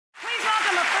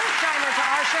to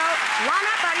our show,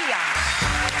 Lana, Parrilla.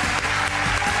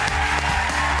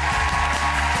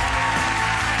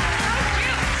 So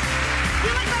cute.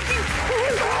 You look like you.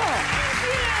 Thank you.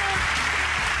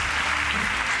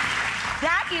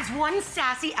 That is one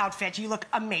sassy outfit. You look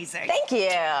amazing. Thank you.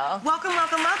 Welcome,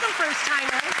 welcome, welcome, first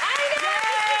timers. I know.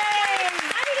 This is so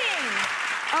exciting.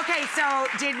 Okay, so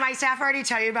did my staff already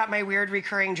tell you about my weird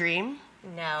recurring dream?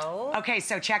 No. Okay,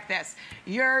 so check this.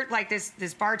 You're like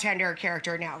this bartender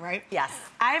character now, right? Yes.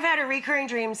 I've had a recurring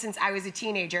dream since I was a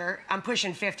teenager. I'm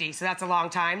pushing 50, so that's a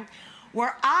long time.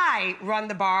 Where I run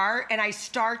the bar and I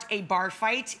start a bar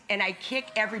fight and I kick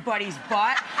everybody's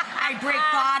butt. I break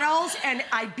bottles and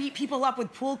I beat people up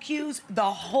with pool cues, the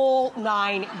whole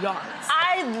 9 yards.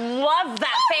 I love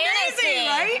that fantasy. Amazing,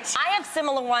 right? I have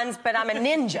similar ones, but I'm a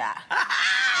ninja.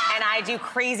 And I do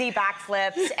crazy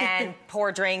backflips and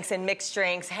pour drinks and mix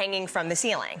drinks hanging from the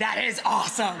ceiling. That is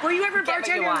awesome. Were you ever a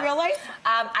bartender in real life?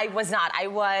 I was not. I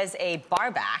was a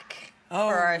barback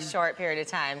for a short period of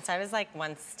time. So I was like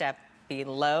one step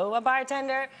below a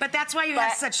bartender. But that's why you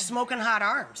have such smoking hot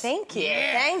arms. Thank you.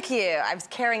 Yeah. Thank you. I was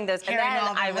carrying those. Carrying and then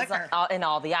all the I was liquor. in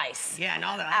all the ice. Yeah, and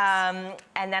all the ice.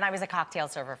 And then I was a cocktail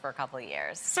server for a couple of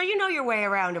years. So you know your way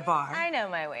around a bar. I know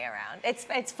my way around.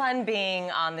 It's fun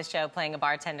being on the show playing a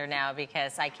bartender now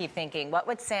because I keep thinking, what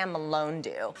would Sam Malone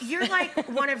do? You're like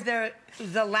one of the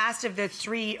last of the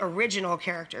 3 original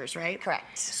characters, right?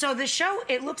 Correct. So the show,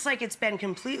 it looks like it's been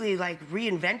completely like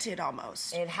reinvented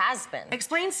almost. It has been.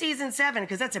 Explain season 7,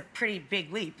 because that's a pretty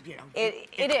big leap, you know. It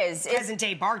is. Present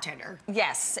day bartender.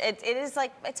 Yes, it is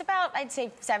like, it's about, I'd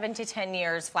say, 7 to 10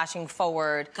 years flashing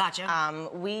forward. Gotcha.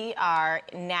 We are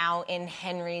now in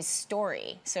Henry's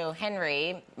story. So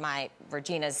Henry,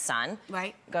 Regina's son,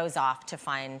 right, goes off to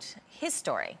find his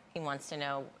story. He wants to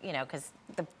know, you know, because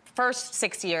the first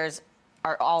 6 years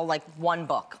are all like one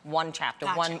book, one chapter,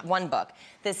 one book.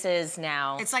 This is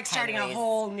now it's like starting a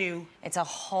whole new... It's a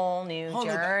whole new journey. New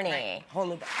book, right. Whole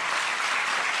new book.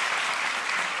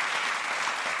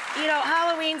 You know,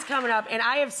 Halloween's coming up, and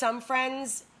I have some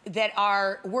friends that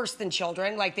are worse than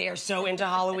children. Like, they are so into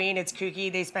Halloween, it's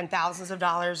kooky. They spend thousands of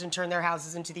dollars and turn their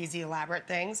houses into these elaborate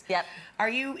things. Yep. Are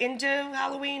you into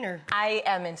Halloween, or? I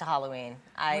am into Halloween.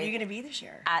 What are you gonna be this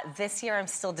year? This year I'm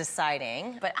still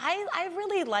deciding, but I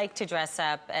really like to dress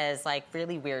up as like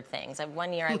really weird things.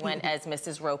 One year I went as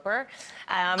Mrs. Roper.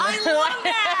 I love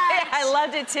that! I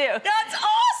loved it too. That's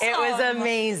awesome! It was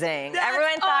amazing. That's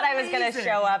Everyone thought I was gonna amazing.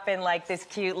 show up in like this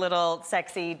cute little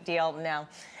sexy deal. No.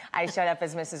 I showed up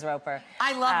as Mrs. Roper.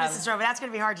 I love Mrs. Roper. That's going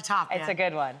to be hard to top, man. It's a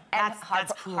good one. That's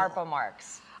cool. Harpo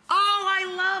Marx. Oh, I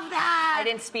love that. I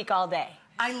didn't speak all day.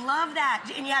 I love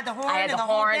that. And you had the horn. I had and the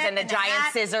whole horns bit and the giant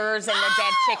hat. scissors and the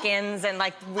dead chickens and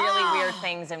like really weird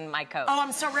things in my coat. Oh,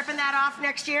 I'm so ripping that off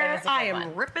next year. I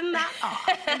am ripping that off.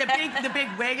 And the big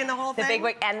wig and the whole thing. The big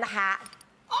wig and the hat.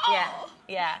 Oh, yeah,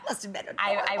 yeah. Must have been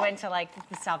I went to like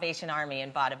the Salvation Army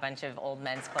and bought a bunch of old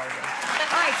men's clothing.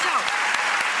 All right, so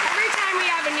every time we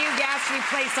have a new guest, we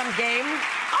play some game,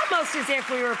 almost as if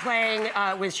we were playing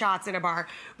with shots in a bar.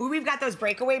 But we've got those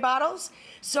breakaway bottles.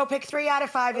 So pick 3 out of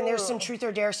 5, and there's some truth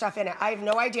or dare stuff in it. I have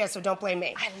no idea, so don't blame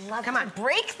me. I love Come on.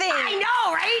 break things. I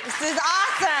know, right? This is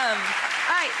awesome.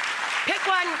 All right, pick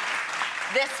one.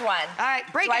 This one. All right,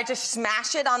 break Do it. I just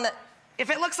smash it on the... If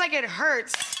it looks like it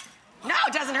hurts, no,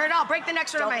 it doesn't hurt at all. Break the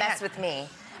next one on my head. Don't mess with me.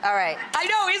 All right. I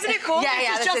know, isn't it cool?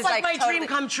 Yeah, this is just like my dream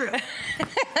come true.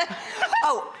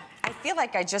 Oh, I feel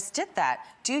like I just did that.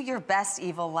 Do your best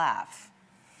evil laugh.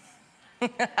 Oh!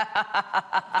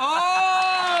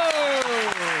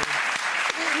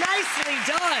 Nicely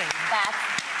done.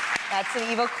 That's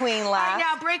an evil queen All laugh. right,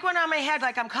 now break one on my head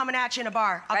like I'm coming at you in a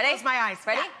bar. I'll close my eyes.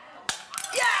 Ready?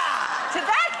 Yeah! Did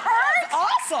that hurt?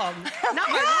 Awesome. No,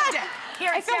 I loved it.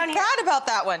 Here, I it's feel down here. bad about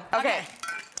that one. Okay.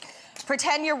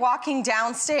 Pretend you're walking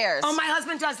downstairs. Oh, my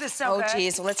husband does this so good. Oh,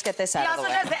 geez. Well, let's get this out of the way.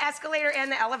 He also does the escalator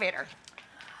and the elevator.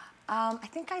 I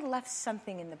think I left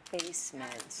something in the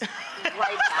basement. Right now.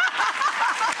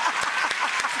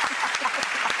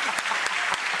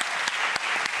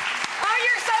 Oh,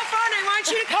 you're so fun. I want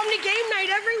you to come to game night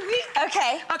every week.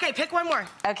 Okay. Okay, pick one more.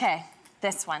 Okay.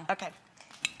 This one. Okay.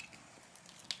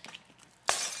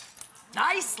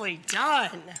 Nicely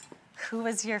done. Who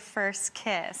was your first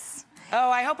kiss? Oh,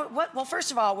 I hope it... Well,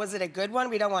 first of all, was it a good one?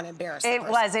 We don't want to embarrass the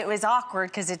person. It was awkward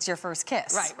because it's your first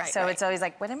kiss. Right. So it's always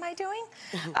like, what am I doing?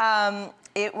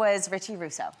 It was Richie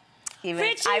Russo. I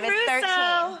was 13.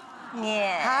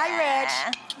 Yeah. Hi,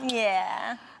 Rich.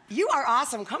 Yeah. You are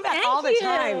awesome. Come back Thank all the you.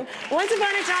 time. Once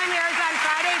Upon a Time airs on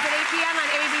Fridays at 8 p.m. on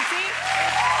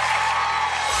ABC.